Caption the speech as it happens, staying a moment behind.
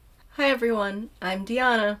everyone, I'm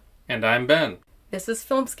Deanna. And I'm Ben. This is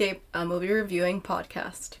Filmscape, a movie reviewing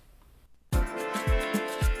podcast.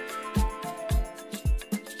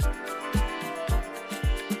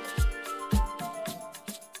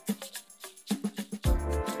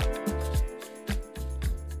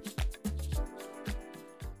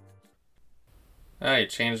 I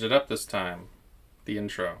changed it up this time. The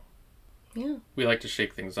intro. Yeah. We like to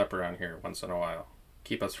shake things up around here once in a while.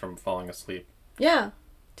 Keep us from falling asleep. Yeah.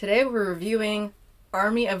 Today we're reviewing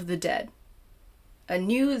Army of the Dead, a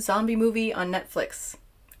new zombie movie on Netflix.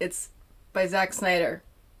 It's by Zack Snyder.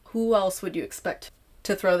 Who else would you expect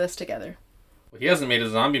to throw this together? Well, he hasn't made a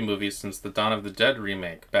zombie movie since the Dawn of the Dead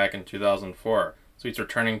remake back in 2004, so he's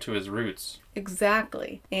returning to his roots.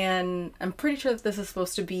 Exactly. And I'm pretty sure that this is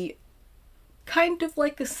supposed to be kind of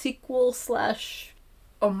like a sequel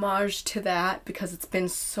 / homage to that because it's been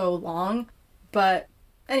so long. But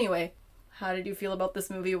anyway, how did you feel about this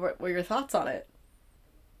movie? What were your thoughts on it?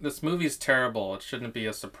 This movie's terrible. It shouldn't be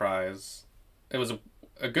a surprise. It was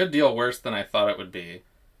a good deal worse than I thought it would be.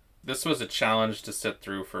 This was a challenge to sit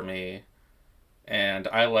through for me. And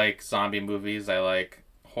I like zombie movies. I like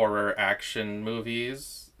horror action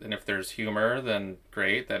movies. And if there's humor, then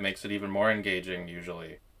great. That makes it even more engaging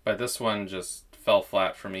usually. But this one just fell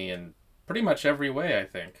flat for me in pretty much every way, I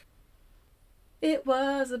think. It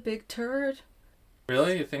was a big turd.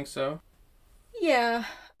 Really? You think so? Yeah.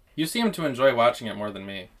 You seem to enjoy watching it more than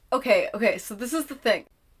me. Okay, so this is the thing.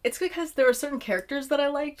 It's because there were certain characters that I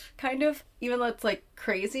liked, kind of, even though it's,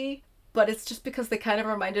 crazy, but it's just because they kind of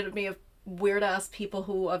reminded me of weird-ass people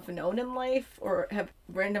who I've known in life or have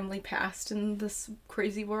randomly passed in this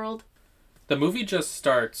crazy world. The movie just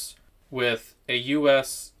starts with a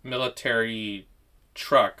U.S. military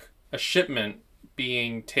truck, a shipment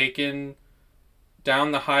being taken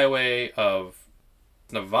down the highway of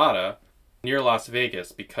Nevada near Las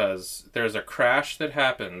Vegas because there's a crash that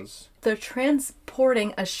happens. They're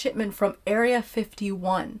transporting a shipment from Area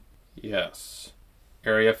 51. Yes.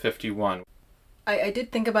 Area 51. I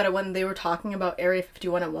did think about it when they were talking about Area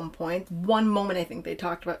 51 at one point. One moment I think they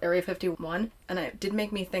talked about Area 51, and it did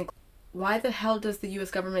make me think, why the hell does the U.S.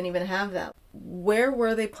 government even have that? Where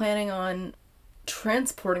were they planning on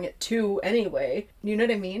transporting it to anyway? You know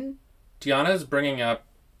what I mean? Deanna is bringing up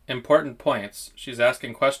important points. She's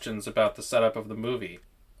asking questions about the setup of the movie.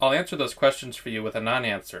 I'll answer those questions for you with a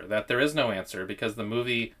non-answer, that there is no answer because the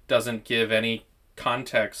movie doesn't give any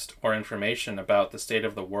context or information about the state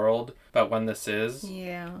of the world, about when this is.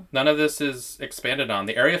 Yeah. None of this is expanded on.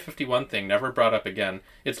 The Area 51 thing never brought up again.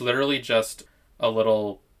 It's literally just a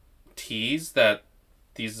little tease that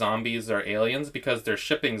these zombies are aliens because they're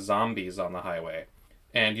shipping zombies on the highway.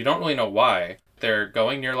 And you don't really know why. They're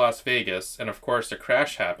going near Las Vegas, and of course a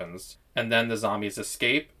crash happens, and then the zombies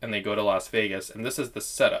escape, and they go to Las Vegas, and this is the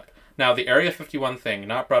setup. Now, the Area 51 thing,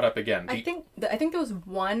 not brought up again. I think there was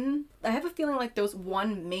one... I have a feeling like there was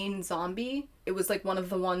one main zombie. It was one of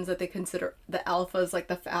the ones that they consider the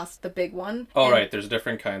alphas, the big one. Oh, right, there's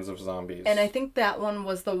different kinds of zombies. And I think that one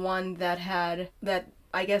was the one that had... that,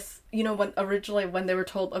 I guess, when they were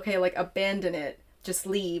told, okay, abandon it. Just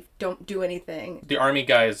leave. Don't do anything. The army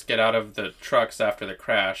guys get out of the trucks after the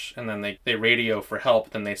crash, and then they radio for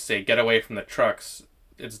help. Then they say, get away from the trucks.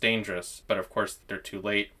 It's dangerous. But of course, they're too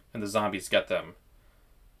late, and the zombies get them.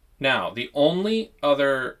 Now, the only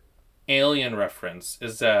other alien reference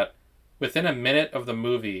is that within a minute of the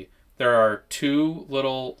movie, there are two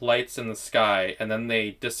little lights in the sky, and then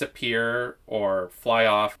they disappear or fly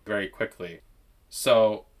off very quickly.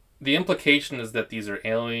 So the implication is that these are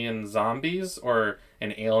alien zombies or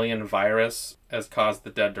an alien virus has caused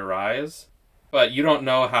the dead to rise. But you don't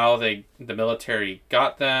know how the military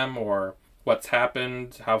got them or what's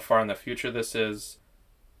happened, how far in the future this is.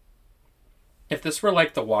 If this were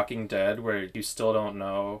like The Walking Dead, where you still don't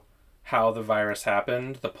know how the virus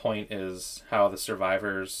happened, the point is how the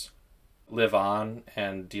survivors live on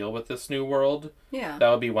and deal with this new world. Yeah. That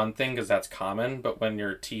would be one thing because that's common. But when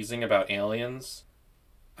you're teasing about aliens,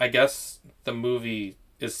 I guess the movie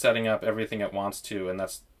is setting up everything it wants to, and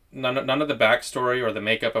that's none of the backstory or the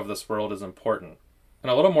makeup of this world is important. And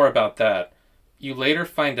a little more about that. You later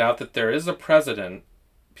find out that there is a president.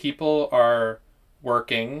 People are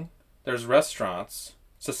working. There's restaurants.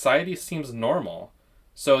 Society seems normal.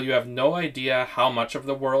 So you have no idea how much of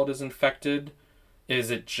the world is infected. Is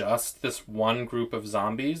it just this one group of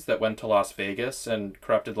zombies that went to Las Vegas and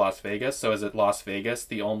corrupted Las Vegas? So is it Las Vegas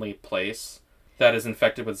the only place that is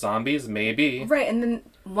infected with zombies? Maybe. Right, and then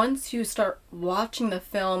once you start watching the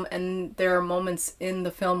film and there are moments in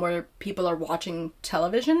the film where people are watching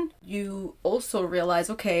television, you also realize,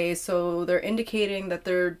 okay, so they're indicating that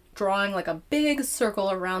they're drawing like a big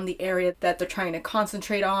circle around the area that they're trying to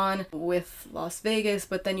concentrate on with Las Vegas,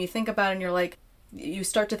 but then you think about it and you're like, you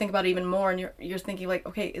start to think about it even more, and you're thinking like,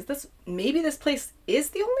 okay, is this, maybe this place is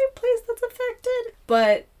the only place that's affected?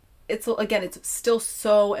 But it's still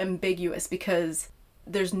so ambiguous because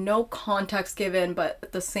there's no context given, but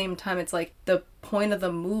at the same time it's like the point of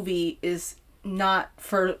the movie is not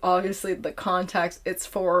for obviously the context, it's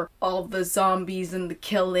for all the zombies and the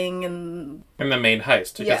killing and the main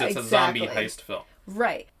heist, because it's exactly. a zombie heist film.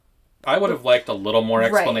 Right. I would have liked a little more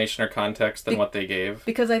explanation or context than what they gave.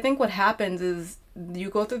 Because I think what happens is you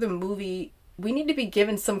go through the movie, we need to be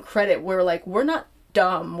given some credit where like we're not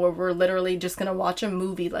dumb, where we're literally just gonna watch a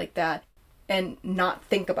movie like that and not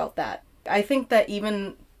think about that. I think that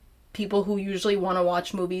even people who usually want to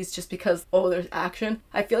watch movies just because, oh, there's action,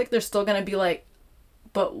 I feel like they're still gonna be like,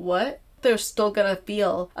 but what? They're still gonna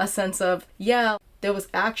feel a sense of, yeah, there was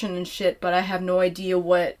action and shit, but I have no idea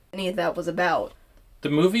what any of that was about. The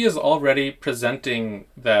movie is already presenting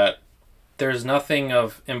that there's nothing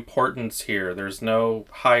of importance here. There's no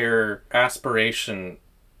higher aspiration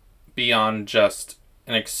beyond just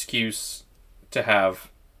an excuse to have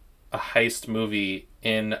a heist movie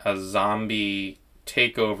in a zombie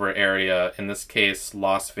takeover area, in this case,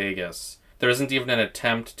 Las Vegas. There isn't even an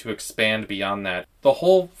attempt to expand beyond that. The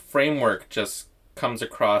whole framework just comes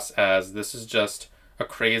across as this is just a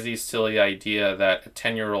crazy, silly idea that a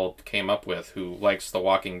 10-year-old came up with who likes The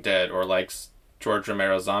Walking Dead or likes George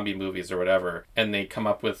Romero zombie movies or whatever, and they come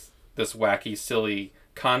up with this wacky, silly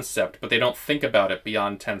concept, but they don't think about it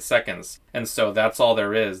beyond 10 seconds. And so that's all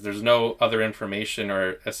there is. There's no other information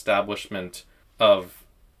or establishment of,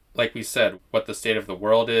 like we said, what the state of the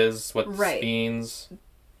world is, what this means.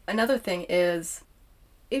 Another thing is,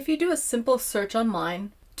 if you do a simple search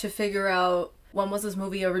online to figure out when was this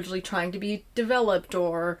movie originally trying to be developed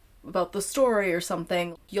or about the story or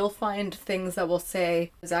something, you'll find things that will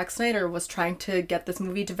say Zack Snyder was trying to get this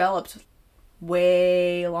movie developed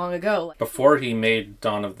way long ago. Before he made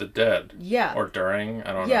Dawn of the Dead. Yeah. Or during,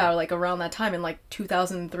 I don't know. Yeah, like around that time in like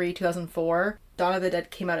 2003, 2004. Dawn of the Dead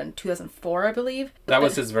came out in 2004, I believe. That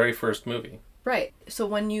was his very first movie. Right. So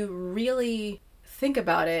when you really think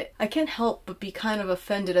about it, I can't help but be kind of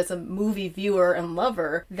offended as a movie viewer and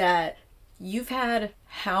lover that you've had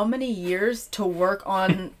how many years to work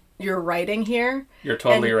on your writing here? You're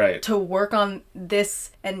totally right. To work on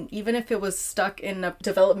this, and even if it was stuck in a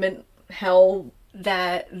development hell,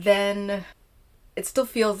 that then it still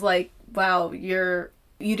feels like, wow, you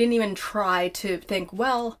didn't even try to think,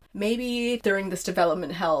 well, maybe during this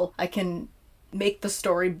development hell, I can make the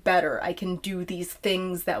story better. I can do these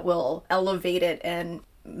things that will elevate it and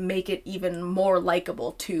make it even more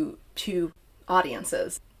likable to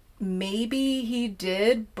audiences. Maybe he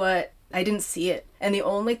did, but I didn't see it. And the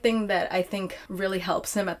only thing that I think really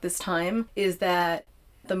helps him at this time is that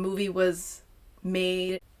the movie was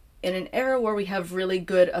made in an era where we have really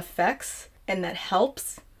good effects, and that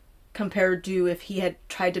helps compared to if he had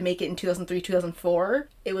tried to make it in 2003, 2004.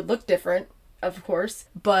 It would look different, of course,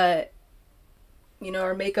 but you know,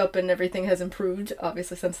 our makeup and everything has improved,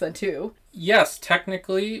 obviously, since then, too. Yes,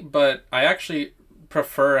 technically, but I actually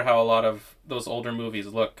prefer how a lot of those older movies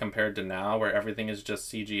look compared to now, where everything is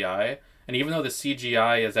just CGI. And even though the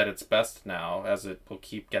CGI is at its best now, as it will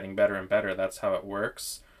keep getting better and better, that's how it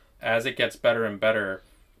works. As it gets better and better,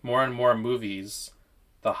 more and more movies,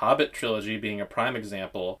 the Hobbit trilogy being a prime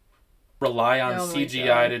example, rely on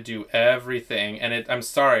CGI to do everything. And I'm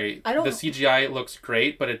sorry, the CGI looks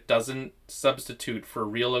great, but it doesn't substitute for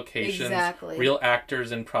real locations, real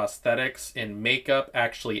actors in prosthetics, in makeup,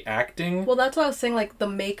 actually acting. Well, that's what I was saying, like, the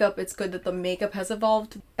makeup, it's good that the makeup has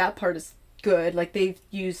evolved. That part is good. Like, they've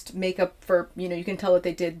used makeup for, you know, you can tell that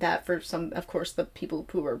they did that for some, of course, the people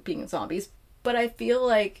who were being zombies. But I feel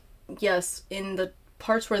like, yes, in the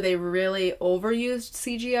parts where they really overused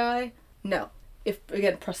CGI, no. If,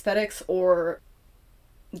 again, prosthetics or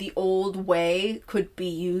the old way could be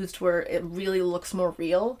used where it really looks more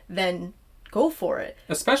real, then go for it.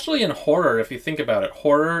 Especially in horror, if you think about it.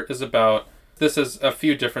 Horror is about, this is a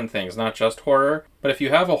few different things, not just horror, but if you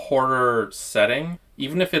have a horror setting,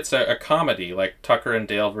 even if it's a comedy like Tucker and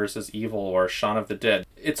Dale versus Evil or Shaun of the Dead,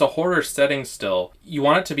 it's a horror setting still. You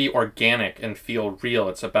want it to be organic and feel real.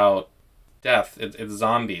 It's about death. It's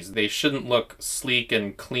zombies. They shouldn't look sleek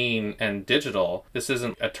and clean and digital. This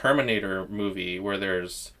isn't a Terminator movie where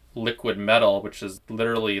there's liquid metal, which is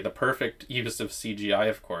literally the perfect use of CGI,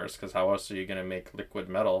 of course, because how else are you going to make liquid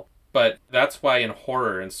metal? But that's why in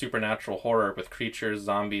horror, in supernatural horror with creatures,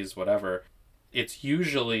 zombies, whatever, it's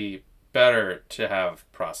usually better to have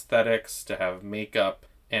prosthetics, to have makeup,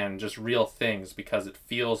 and just real things because it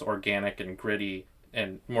feels organic and gritty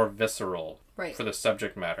and more visceral for the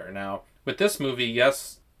subject matter. Now, with this movie,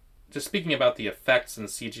 yes, just speaking about the effects and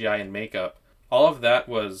CGI and makeup, all of that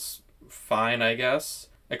was fine, I guess,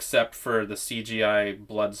 except for the CGI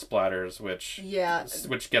blood splatters,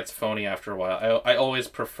 which gets phony after a while. I always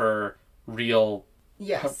prefer real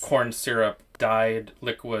corn syrup, dyed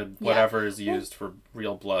liquid, whatever is used for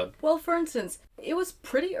real blood. Well, for instance, it was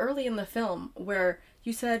pretty early in the film where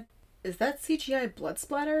you said, is that CGI blood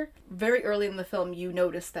splatter? Very early in the film, you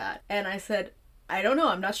noticed that. And I said, I don't know,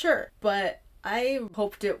 I'm not sure. But I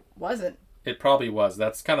hoped it wasn't. It probably was.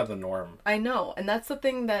 That's kind of the norm. I know. And that's the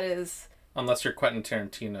thing that is... Unless you're Quentin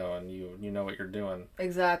Tarantino and you know what you're doing.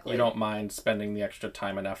 Exactly. You don't mind spending the extra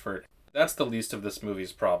time and effort. That's the least of this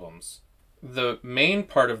movie's problems. The main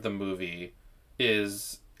part of the movie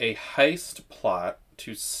is a heist plot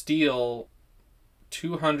to steal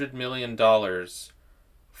 $200 million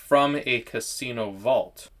from a casino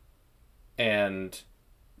vault. And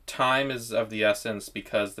time is of the essence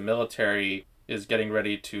because the military is getting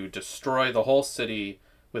ready to destroy the whole city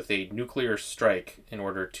with a nuclear strike in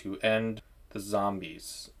order to end the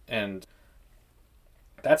zombies. And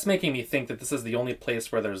that's making me think that this is the only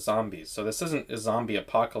place where there's zombies. So this isn't a zombie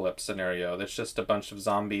apocalypse scenario. That's just a bunch of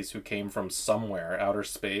zombies who came from somewhere, outer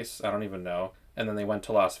space, I don't even know, and then they went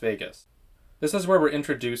to Las Vegas. This is where we're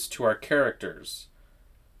introduced to our characters.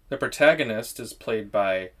 The protagonist is played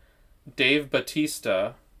by Dave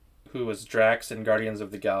Bautista, who was Drax in Guardians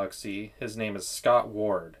of the Galaxy. His name is Scott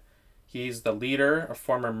Ward. He's the leader, a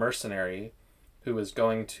former mercenary, who is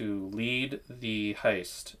going to lead the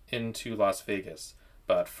heist into Las Vegas.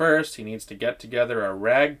 But first, he needs to get together a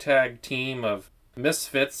ragtag team of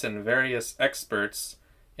misfits and various experts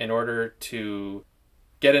in order to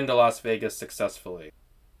get into Las Vegas successfully.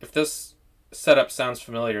 If this setup sounds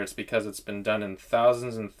familiar, it's because it's been done in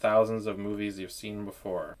thousands and thousands of movies you've seen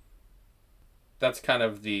before. That's kind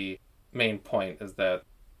of the main point, is that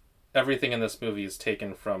everything in this movie is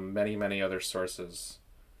taken from many, many other sources.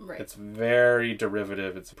 Right. It's very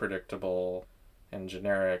derivative, it's predictable and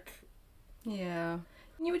generic. Yeah.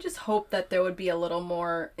 You would just hope that there would be a little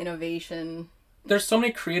more innovation. There's so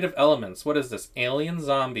many creative elements. What is this? Alien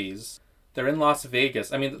zombies. They're in Las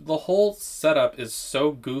Vegas. I mean, the whole setup is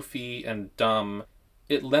so goofy and dumb.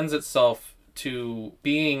 It lends itself to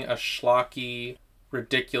being a schlocky,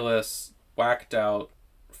 ridiculous, whacked out,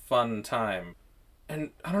 fun time.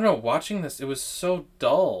 And I don't know, watching this, it was so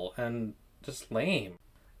dull and just lame.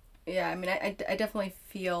 Yeah, I mean, I definitely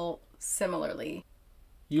feel similarly.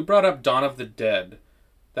 You brought up Dawn of the Dead.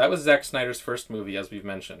 That was Zack Snyder's first movie, as we've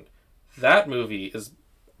mentioned. That movie is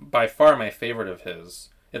by far my favorite of his.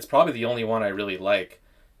 It's probably the only one I really like.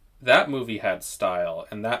 That movie had style,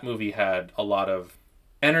 and that movie had a lot of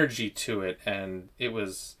energy to it, and it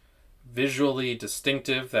was visually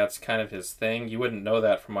distinctive. That's kind of his thing. You wouldn't know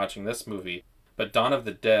that from watching this movie. But Dawn of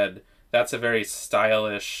the Dead, that's a very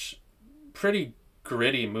stylish, pretty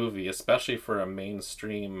gritty movie, especially for a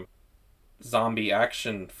mainstream zombie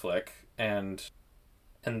action flick. And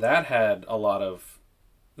that had a lot of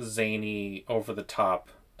zany, over-the-top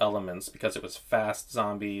elements because it was fast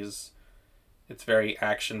zombies. It's very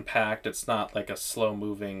action-packed. It's not like a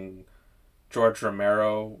slow-moving George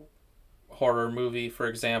Romero horror movie, for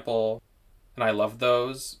example. And I love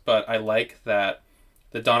those, but I like that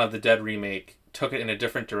the Dawn of the Dead remake took it in a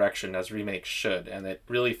different direction, as remakes should, and it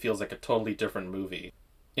really feels like a totally different movie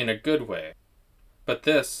in a good way. But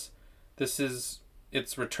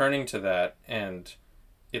it's returning to that, and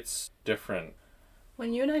it's different.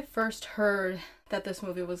 When you and I first heard that this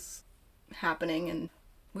movie was happening, and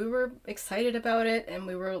we were excited about it, and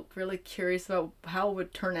we were really curious about how it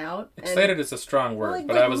would turn out. Excited is a strong word,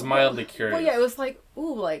 but I was mildly curious. Well, yeah, it was like,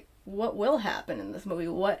 ooh, like, what will happen in this movie?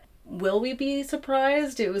 What will we be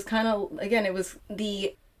surprised? It was kind of, again, it was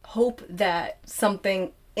the hope that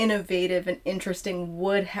something innovative and interesting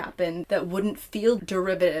would happen that wouldn't feel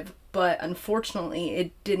derivative, but unfortunately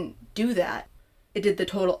it didn't do that. It did the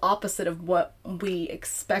total opposite of what we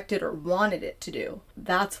expected or wanted it to do.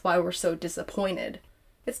 That's why we're so disappointed.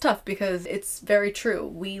 It's tough because it's very true.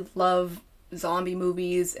 We love zombie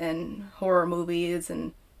movies and horror movies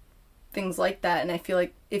and things like that, and I feel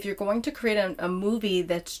like if you're going to create a movie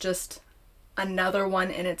that's just another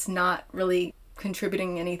one and it's not really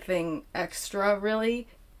contributing anything extra, really,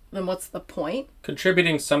 then what's the point?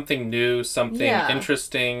 Contributing something new, something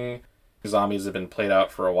interesting. Zombies have been played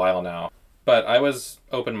out for a while now. But I was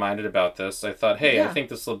open-minded about this. I thought, hey, I think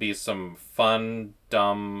this will be some fun,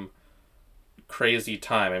 dumb crazy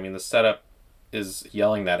time. I mean, the setup is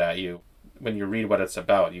yelling that at you. When you read what it's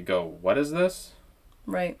about, you go, what is this?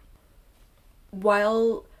 Right.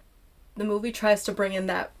 While the movie tries to bring in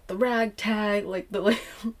the ragtag, like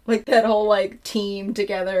that whole like team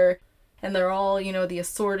together, and they're all, the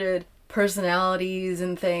assorted personalities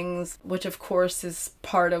and things, which of course is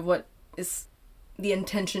part of what is the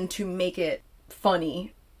intention to make it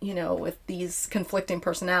funny, with these conflicting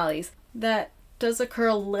personalities. That does occur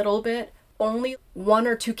a little bit. Only one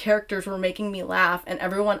or two characters were making me laugh, and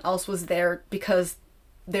everyone else was there because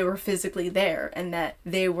they were physically there, and that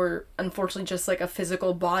they were unfortunately just like a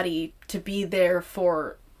physical body to be there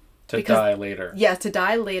die later. Yeah, to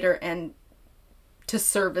die later and to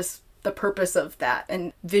service the purpose of that,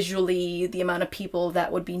 and visually the amount of people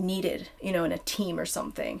that would be needed, in a team or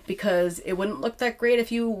something, because it wouldn't look that great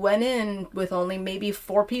if you went in with only maybe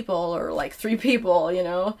 4 people or like 3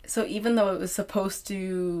 people, So even though it was supposed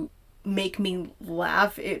to make me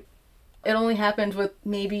laugh, it only happened with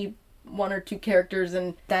maybe 1 or 2 characters,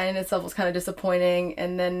 and that in itself was kind of disappointing.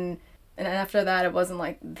 And after that, it wasn't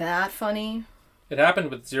like that funny. It happened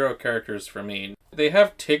with 0 characters for me. They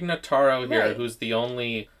have Tig Notaro here, right, who's the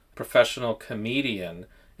only professional comedian,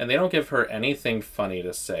 and they don't give her anything funny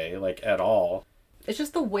to say, like, at all. It's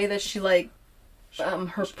just the way that she,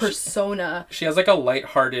 her persona. She has, like, a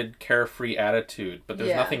lighthearted, carefree attitude, but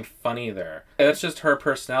there's nothing funny there. That's just her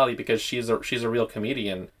personality, because she's a real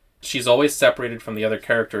comedian. She's always separated from the other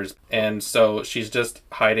characters, and so she's just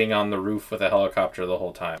hiding on the roof with a helicopter the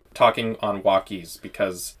whole time, talking on walkies,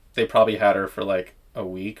 because they probably had her for, like, a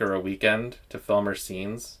week or a weekend to film her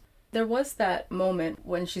scenes. There was that moment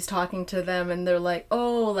when she's talking to them and they're like,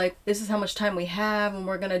 oh, like, this is how much time we have and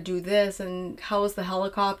we're gonna do this, and how is the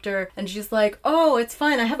helicopter? And she's like, oh, it's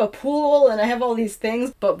fine, I have a pool and I have all these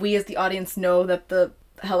things. But we as the audience know that the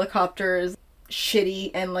helicopter is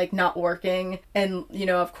shitty and, like, not working. And,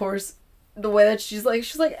 of course, the way that she's like,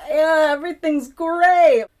 yeah, everything's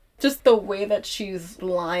great. Just the way that she's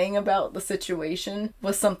lying about the situation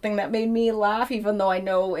was something that made me laugh, even though I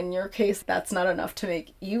know in your case that's not enough to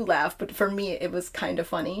make you laugh. But for me, it was kind of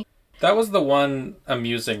funny. That was the one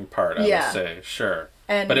amusing part, I would say, sure.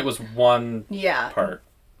 But it was one part.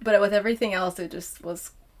 But with everything else, it just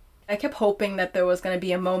was... I kept hoping that there was going to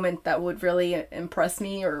be a moment that would really impress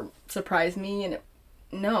me or surprise me, and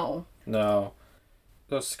no. No.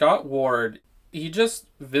 So Scott Ward... he just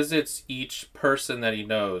visits each person that he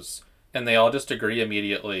knows, and they all just agree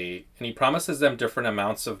immediately, and he promises them different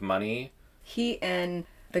amounts of money. He and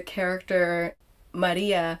the character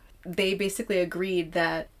Maria, they basically agreed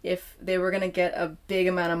that if they were going to get a big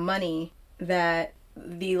amount of money, that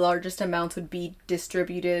the largest amounts would be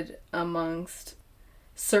distributed amongst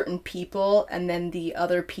certain people, and then the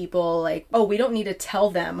other people, like, oh, we don't need to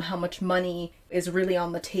tell them how much money is really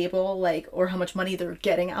on the table, like, or how much money they're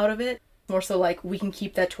getting out of it. More so, like, we can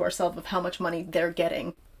keep that to ourselves of how much money they're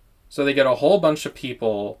getting. So they get a whole bunch of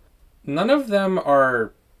people. None of them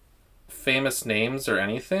are famous names or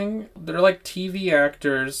anything. They're like TV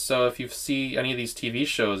actors, so if you see any of these TV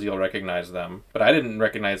shows, you'll recognize them. But I didn't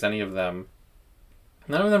recognize any of them.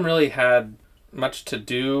 None of them really had much to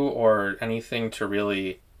do or anything to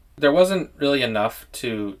really... There wasn't really enough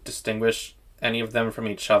to distinguish any of them from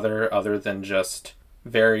each other than just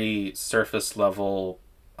very surface level...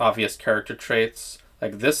 obvious character traits.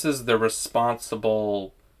 Like, this is the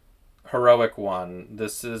responsible, heroic one.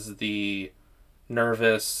 This is the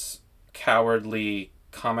nervous, cowardly,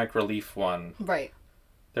 comic relief one. Right.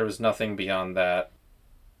 There was nothing beyond that.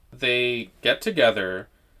 They get together,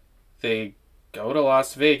 they go to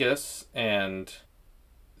Las Vegas, and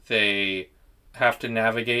they have to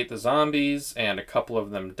navigate the zombies, and a couple of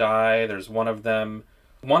them die. There's one of them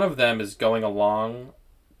is going along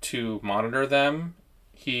to monitor them.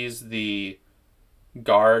 He's the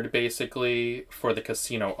guard, basically, for the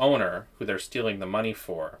casino owner, who they're stealing the money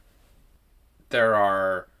for. There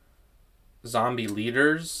are zombie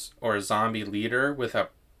leaders, or a zombie leader with a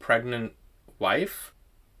pregnant wife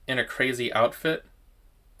in a crazy outfit.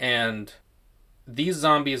 And these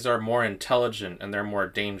zombies are more intelligent and they're more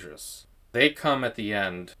dangerous. They come at the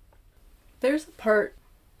end. There's a part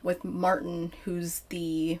with Martin, who's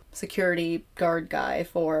the security guard guy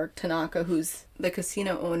for Tanaka, who's the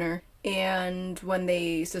casino owner, and when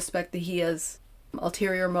they suspect that he has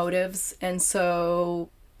ulterior motives, and so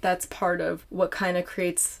that's part of what kind of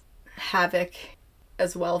creates havoc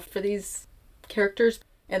as well for these characters,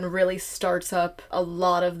 and really starts up a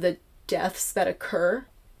lot of the deaths that occur,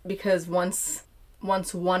 because once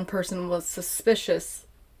one person was suspicious,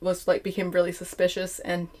 became really suspicious,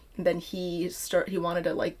 and then he wanted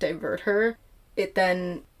to, like, divert her, it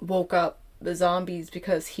then woke up the zombies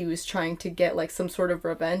because he was trying to get like some sort of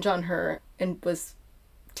revenge on her and was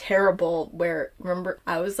terrible. Where, remember,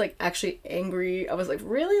 I was like actually angry. I was like,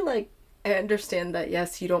 really? Like, I understand that,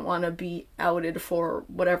 yes, you don't want to be outed for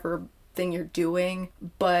whatever thing you're doing,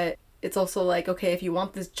 but it's also like, okay, if you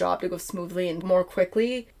want this job to go smoothly and more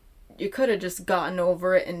quickly, you could have just gotten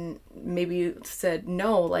over it and maybe said,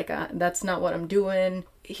 no, like, that's not what I'm doing.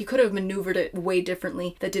 He could have maneuvered it way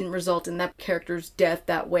differently that didn't result in that character's death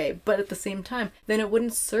that way. But at the same time, then it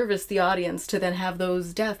wouldn't service the audience to then have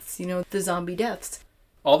those deaths, you know, the zombie deaths.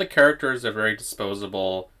 All the characters are very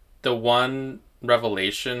disposable. The one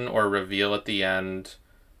revelation or reveal at the end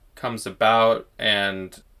comes about,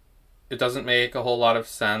 and it doesn't make a whole lot of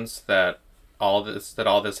sense that all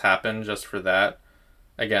this happened just for that.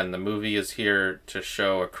 Again, the movie is here to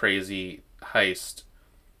show a crazy heist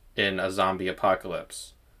in a zombie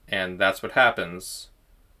apocalypse. And that's what happens.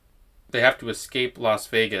 They have to escape Las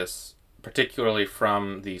Vegas, particularly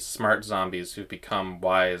from the smart zombies who've become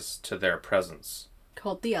wise to their presence.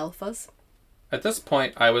 Called the Alphas. At this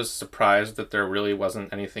point, I was surprised that there really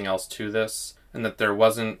wasn't anything else to this, and that there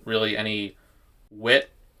wasn't really any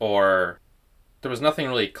wit, or there was nothing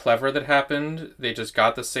really clever that happened. They just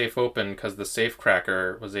got the safe open because the safe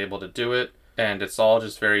cracker was able to do it, and it's all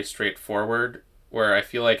just very straightforward, where I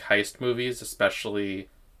feel like heist movies, especially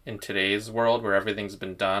in today's world where everything's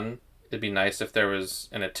been done, it'd be nice if there was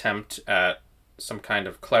an attempt at some kind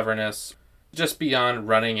of cleverness, just beyond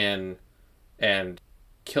running in and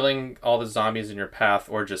killing all the zombies in your path,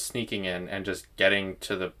 or just sneaking in and just getting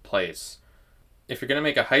to the place. If you're going to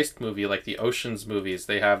make a heist movie like the Ocean's movies,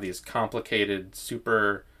 they have these complicated,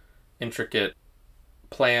 super intricate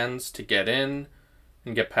plans to get in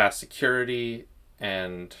and get past security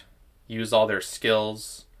and use all their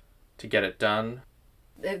skills to get it done.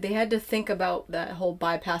 They had to think about that whole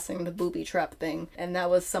bypassing the booby trap thing, and that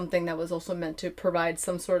was something that was also meant to provide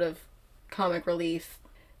some sort of comic relief.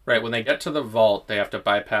 Right, when they get to the vault, they have to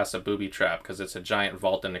bypass a booby trap because it's a giant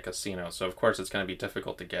vault in a casino, so of course it's going to be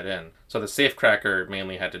difficult to get in. So the safecracker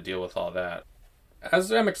mainly had to deal with all that.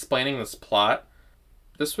 As I'm explaining this plot,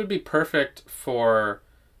 this would be perfect for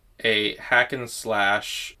a hack and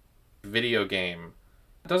slash video game.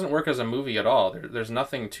 It doesn't work as a movie at all. There's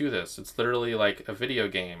nothing to this. It's literally like a video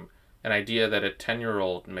game, an idea that a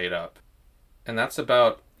 10-year-old made up. And that's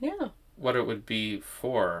about what it would be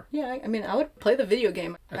for. Yeah, I mean, I would play the video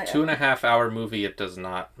game. A 2.5-hour movie it does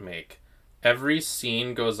not make. Every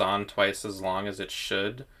scene goes on twice as long as it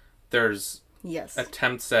should. There's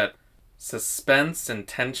attempts at suspense and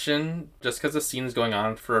tension. Just because a scene's going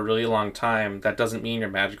on for a really long time, that doesn't mean you're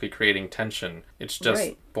magically creating tension. It's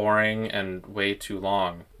just boring and way too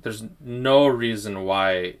long. There's no reason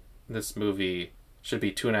why this movie should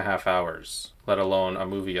be 2.5 hours, let alone a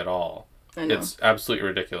movie at all. I know. It's absolutely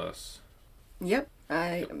ridiculous. Yep,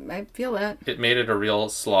 I feel that. It made it a real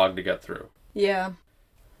slog to get through. Yeah.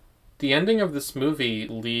 The ending of this movie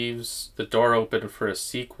leaves the door open for a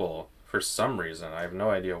sequel for some reason. I have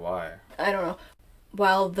no idea why. I don't know.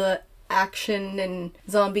 While the action and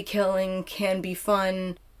zombie killing can be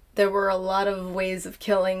fun, there were a lot of ways of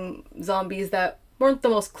killing zombies that weren't the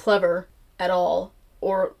most clever at all,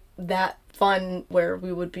 or that fun where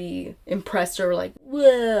we would be impressed or like,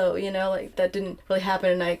 whoa, you know, like that didn't really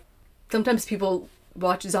happen. And sometimes people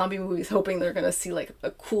watch zombie movies hoping they're gonna see like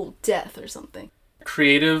a cool death or something.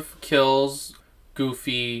 Creative kills,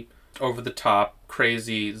 goofy, over the top,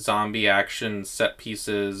 crazy zombie action set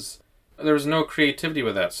pieces. There was no creativity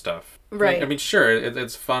with that stuff. Right. I mean, sure,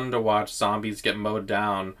 it's fun to watch zombies get mowed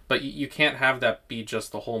down, but you can't have that be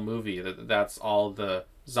just the whole movie. That's all the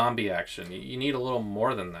zombie action. You need a little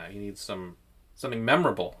more than that. You need something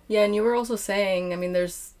memorable. Yeah, and you were also saying, I mean,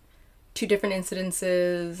 there's 2 different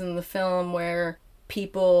incidences in the film where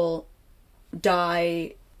people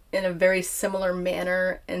die in a very similar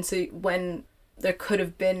manner, and so when there could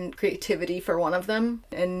have been creativity for one of them,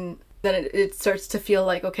 and then it starts to feel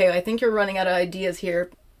like, okay, I think you're running out of ideas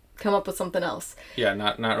here. Come up with something else. Yeah,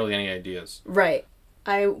 not really any ideas. Right.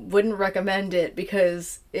 I wouldn't recommend it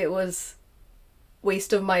because it was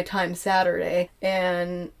waste of my time Saturday,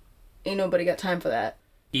 and ain't nobody got time for that.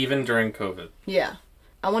 Even during COVID. Yeah.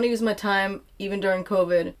 I want to use my time, even during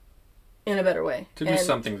COVID, in a better way. To do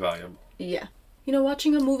something valuable. Yeah. You know,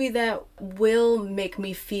 watching a movie that will make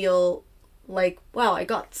me feel like, wow, I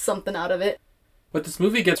got something out of it. What this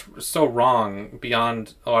movie gets so wrong,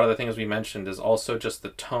 beyond a lot of the things we mentioned, is also just the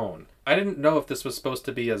tone. I didn't know if this was supposed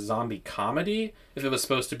to be a zombie comedy, if it was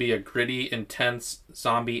supposed to be a gritty, intense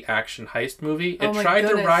zombie action heist movie. It tried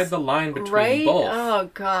to ride the line between both. Oh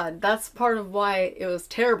god, that's part of why it was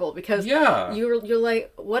terrible, because Yeah. you're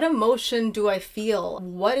like, what emotion do I feel?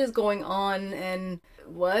 What is going on, and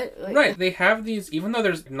what? Like, Right, they have these, even though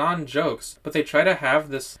there's non-jokes, but they try to have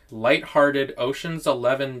this lighthearted Ocean's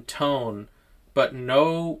 11 tone, but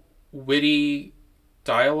no witty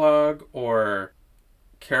dialogue or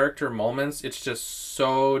character moments. It's just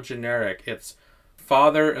so generic. It's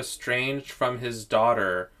father estranged from his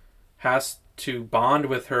daughter has to bond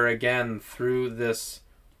with her again through this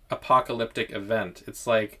apocalyptic event. It's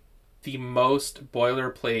like the most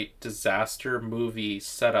boilerplate disaster movie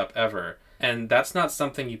setup ever. And that's not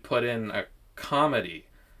something you put in a comedy.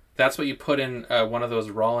 That's what you put in one of those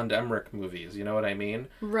Roland Emmerich movies. You know what I mean?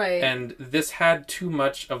 right. And this had too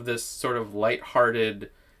much of this sort of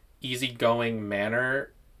lighthearted, easygoing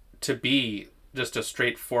manner to be just a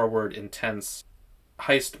straightforward, intense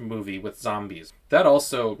heist movie with zombies. That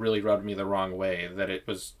also really rubbed me the wrong way, that it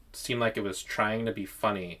seemed like it was trying to be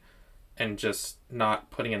funny and just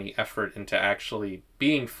not putting any effort into actually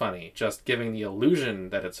being funny, just giving the illusion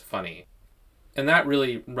that it's funny. And that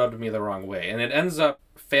really rubbed me the wrong way. And it ends up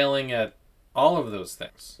failing at all of those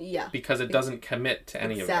things. Yeah. Because it doesn't commit to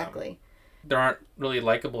any of them. Exactly. There aren't really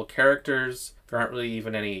likable characters. There aren't really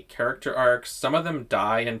even any character arcs. Some of them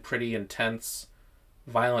die in pretty intense,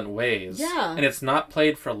 violent ways. Yeah. And it's not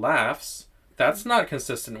played for laughs. That's not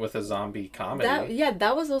consistent with a zombie comedy.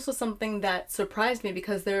 That was also something that surprised me,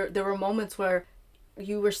 because there were moments where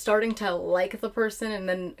you were starting to like the person, and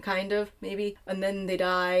then kind of, maybe, and then they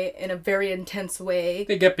die in a very intense way.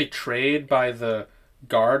 They get betrayed by the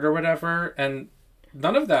guard or whatever, and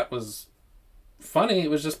none of that was funny. It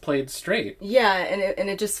was just played straight. Yeah, and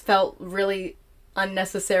it just felt really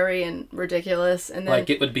unnecessary and ridiculous. And then, like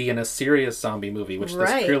it would be in a serious zombie movie, which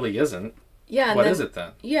Right. this clearly isn't. yeah, What is it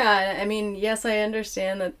then? Yeah, I mean, yes, I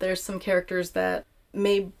understand that there's some characters that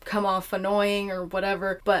may come off annoying or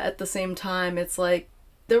whatever, but at the same time, it's like,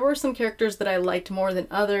 there were some characters that I liked more than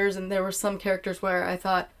others, and there were some characters where I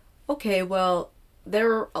thought, okay, well,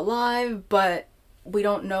 they're alive, but we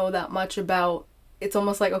don't know that much about. It's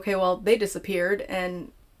almost like, okay, well, they disappeared,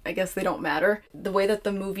 and I guess they don't matter. The way that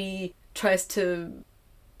the movie tries to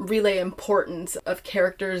relay importance of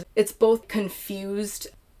characters, it's both confused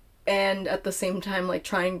and at the same time, like,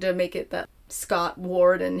 trying to make it that Scott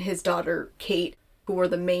Ward and his daughter Kate, who were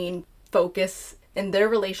the main focus, and their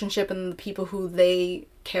relationship and the people who they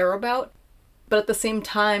care about. But at the same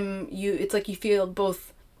time, it's like you feel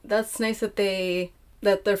both, that's nice that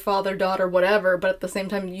their father, daughter, whatever, but at the same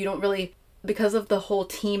time, you don't really, because of the whole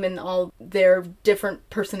team and all their different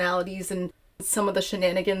personalities and some of the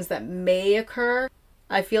shenanigans that may occur,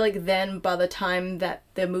 I feel like then by the time that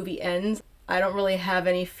the movie ends, I don't really have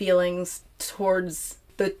any feelings towards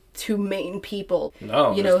the two main people.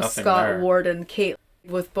 No, you there's know, nothing Scott there. Ward and Kate.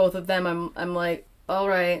 With both of them, I'm like, all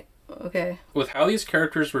right, okay. With how these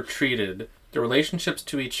characters were treated, the relationships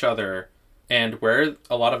to each other, and where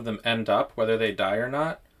a lot of them end up, whether they die or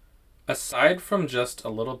not, aside from just a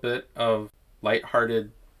little bit of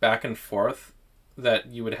lighthearted back and forth that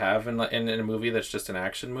you would have in a movie that's just an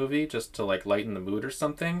action movie, just to like lighten the mood or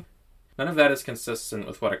something, none of that is consistent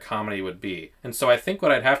with what a comedy would be. And so I think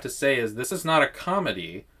what I'd have to say is this is not a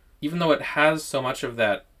comedy, even though it has so much of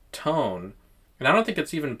that tone. And I don't think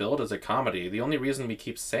it's even billed as a comedy. The only reason we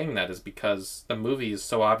keep saying that is because the movie is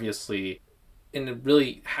so obviously, in a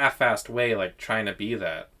really half-assed way, like trying to be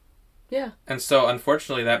that. Yeah. And so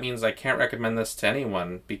unfortunately that means I can't recommend this to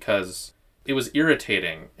anyone because it was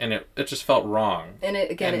irritating and it just felt wrong. And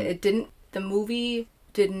the movie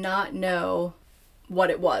did not know what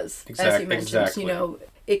it was. As you mentioned, Exactly. you know,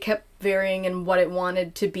 it kept varying in what it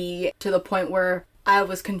wanted to be, to the point where I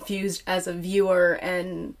was confused as a viewer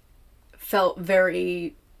and felt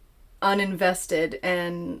very uninvested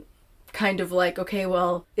and kind of like, okay,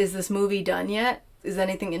 well, is this movie done yet? Is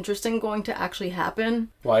anything interesting going to actually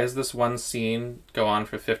happen? Why does this one scene go on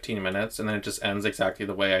for 15 minutes and then it just ends exactly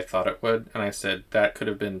the way I thought it would? And I said that could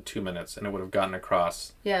have been 2 minutes and it would have gotten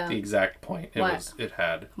across the exact point it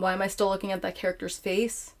had. Why am I still looking at that character's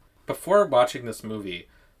face? Before watching this movie,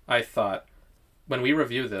 I thought, when we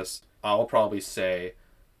review this, I'll probably say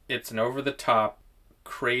it's an over-the-top,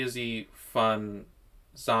 crazy, fun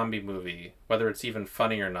zombie movie, whether it's even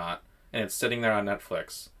funny or not, and it's sitting there on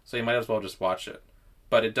Netflix, so you might as well just watch it.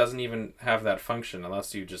 But it doesn't even have that function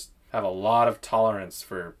unless you just have a lot of tolerance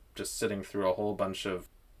for just sitting through a whole bunch of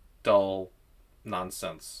dull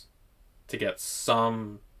nonsense to get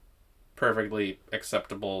some perfectly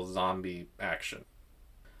acceptable zombie action.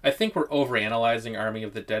 I think we're overanalyzing Army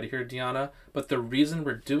of the Dead here, Deanna, but the reason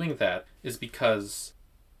we're doing that is because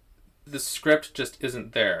the script just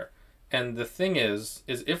isn't there. And the thing is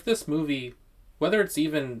if this movie, whether it's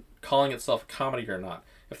even calling itself a comedy or not,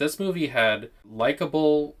 if this movie had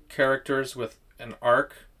likable characters with an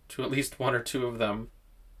arc to at least one or two of them,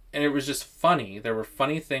 and it was just funny, there were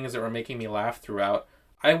funny things that were making me laugh throughout,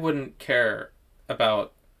 I wouldn't care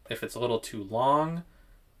about if it's a little too long,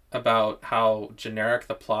 about how generic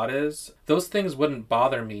the plot is. Those things wouldn't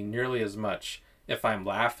bother me nearly as much if I'm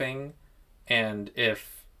laughing and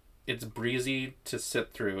if it's breezy to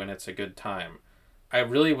sit through and it's a good time. I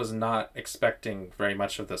really was not expecting very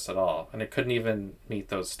much of this at all, and it couldn't even meet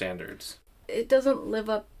those standards. It doesn't live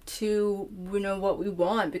up to, what we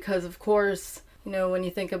want, because of course, when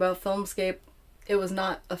you think about Filmscape, it was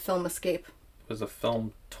not a film escape. It was a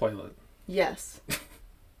film toilet. Yes.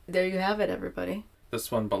 There you have it, everybody.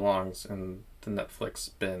 This one belongs in the Netflix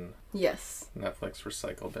bin. Yes. Netflix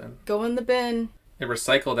recycle bin. Go in the bin. It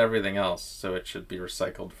recycled everything else, so it should be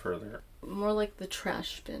recycled further. More like the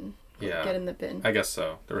trash bin. Yeah. Get in the bin. I guess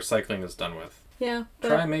so. The recycling is done with. Yeah.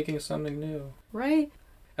 Try making something new. Right?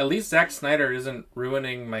 At least Zack Snyder isn't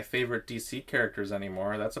ruining my favorite DC characters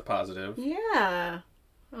anymore. That's a positive. Yeah.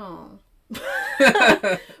 Oh.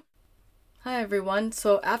 Hi, everyone.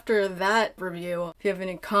 So after that review, if you have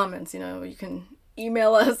any comments, you can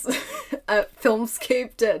email us at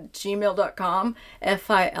filmscaped@gmail.com,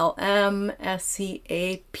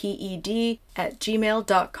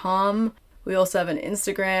 filmscaped@gmail.com. We also have an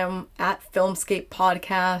Instagram at Filmscape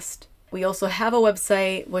Podcast. We also have a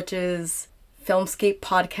website, which is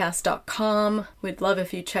filmscapepodcast.com. We'd love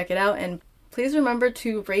if you check it out, and please remember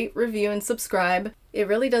to rate, review, and subscribe. It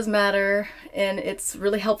really does matter, and it's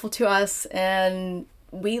really helpful to us, and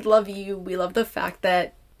we love you. We love the fact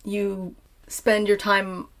that you spend your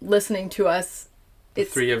time listening to us. The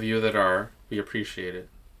three of you that are, we appreciate it.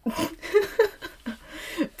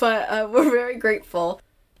 But we're very grateful.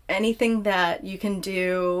 Anything that you can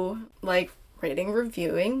do, like rating,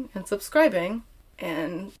 reviewing, and subscribing,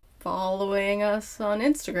 and following us on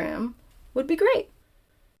Instagram would be great.